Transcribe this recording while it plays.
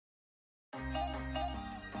You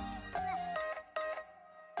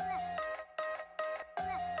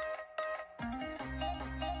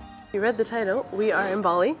read the title. We are in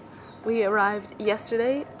Bali. We arrived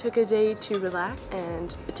yesterday, took a day to relax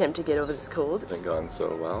and attempt to get over this cold. Hasn't gone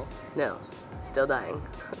so well. No, still dying.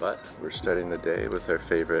 But we're starting the day with our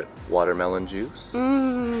favorite watermelon juice,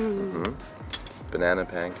 banana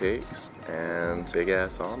pancakes, and big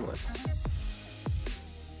ass omelet.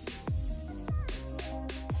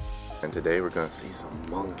 And today we're gonna see some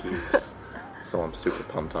monkeys. So I'm super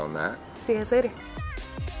pumped on that. See you guys later.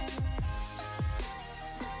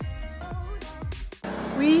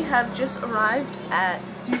 We have just arrived at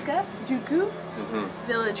Juku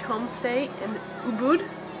Village Homestay in Ubud.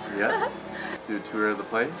 Yeah. Do a tour of the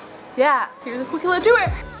place? Yeah, here's a quick little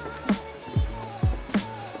tour.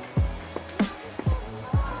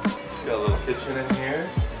 Got a little kitchen in here.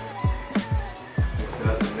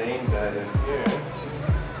 Got the main bed in here.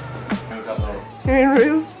 We've got a little Main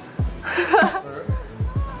room.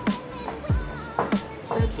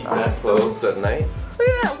 keep that closed at night.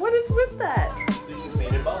 Oh yeah, what is with that?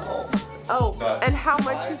 Oh, and how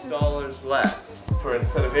much is it? $5 less. For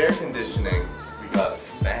instead of air conditioning, we got a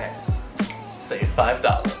fan. Save $5.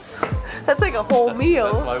 That's like a whole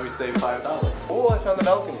meal. That's why we save $5. Oh, I found the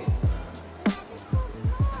balcony.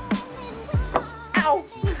 Ow!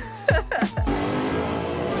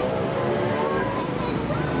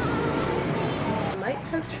 I might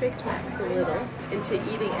have tricked Max a little into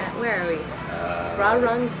eating at, where are we?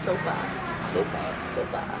 Rarang Sopa. Sopa.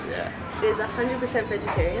 Yeah. It is 100%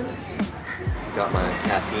 vegetarian. Got my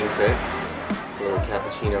caffeine fix. Little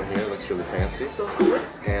cappuccino here, looks really fancy. So good.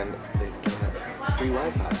 And they've got free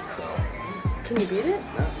Wi-Fi, so. Can you beat it?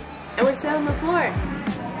 No. And we're sitting on the floor.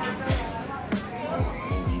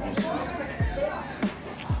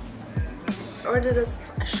 Ordered us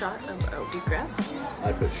a shot of wheatgrass. I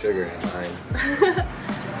put sugar in mine.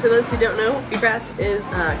 For those who don't know, wheatgrass is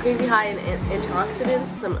crazy high in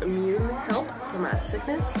antioxidants, some immune help from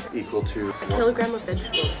sickness. Equal to a kilogram of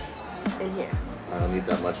vegetables in here. I don't need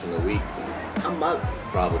that much in a week. A month.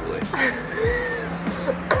 Probably.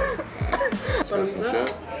 Thumbs up.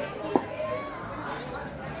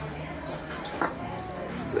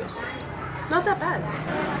 Not that bad.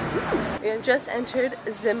 We have just entered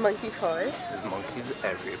the monkey forest. There's monkeys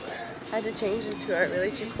everywhere. I had to change into our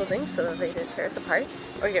really cheap clothing so that they didn't tear us apart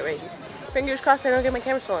or get rabies. Fingers crossed I don't get my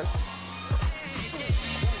camera stolen.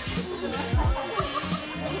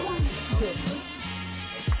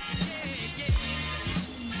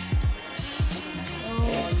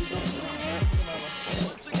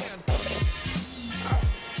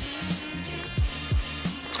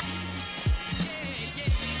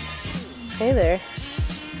 Hey there.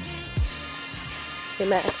 Hey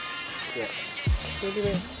Matt. Yeah. What did you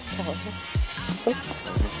do? Oh.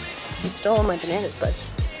 You stole all my bananas, bud.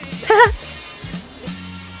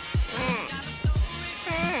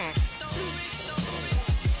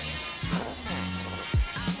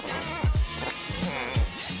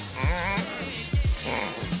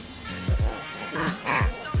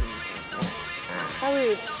 How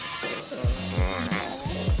rude.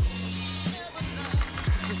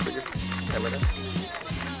 Put your camera down.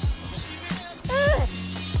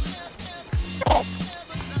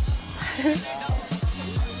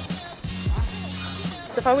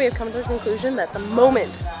 So far we have come to the conclusion that the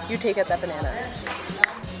moment you take out that banana,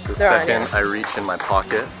 the second I reach in my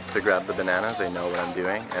pocket to grab the banana, they know what I'm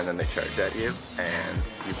doing, and then they charge at you, and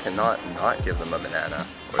you cannot not give them a banana,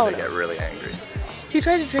 or they get really angry. You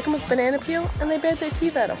tried to trick them with banana peel, and they bared their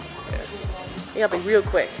teeth at them. Yeah. You gotta be real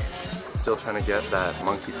quick. Still trying to get that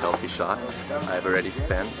monkey selfie shot. I've already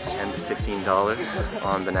spent $10 to $15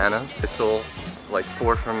 on bananas. I stole like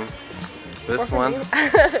 4 from this one,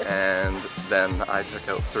 and then I took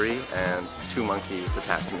out 3, and 2 monkeys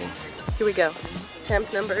attacked me. Here we go.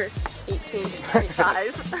 Attempt number 18 to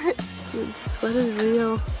 25. Dude, the sweat is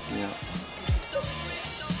real. Yeah.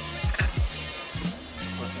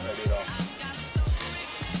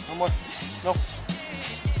 One more. No.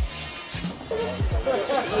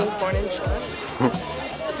 Just eating corn and sugar.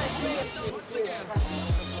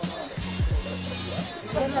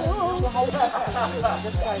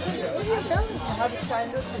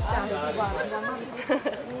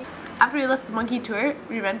 After we left the monkey tour,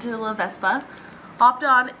 we rented a little Vespa, hopped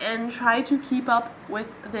on, and tried to keep up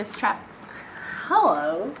with this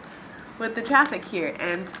with the traffic here,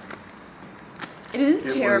 and it is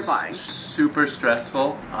terrifying. Was super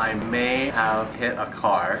stressful. I may have hit a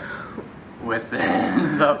car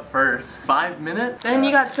within the first 5 minutes. Then you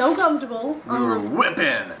got so comfortable. We were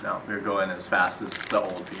whipping. No, we were going as fast as the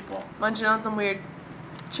old people. Munching on some weird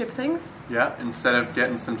chip things. Yeah, instead of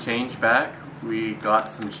getting some change back, we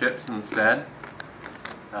got some chips instead.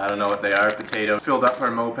 I don't know what they are, potato. Filled up our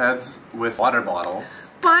mopeds with water bottles.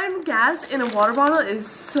 Buying gas in a water bottle is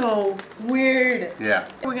so weird. Yeah.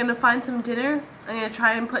 We're gonna find some dinner. I'm gonna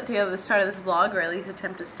try and put together the start of this vlog, or at least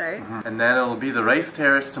attempt to start. And then it'll be the rice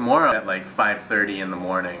terrace tomorrow at like 5:30 in the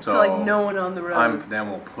morning. So like no one on the road. Then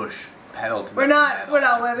we'll push pedal to We're not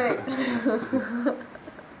with it.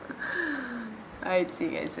 Alright, see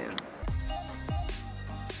you guys soon.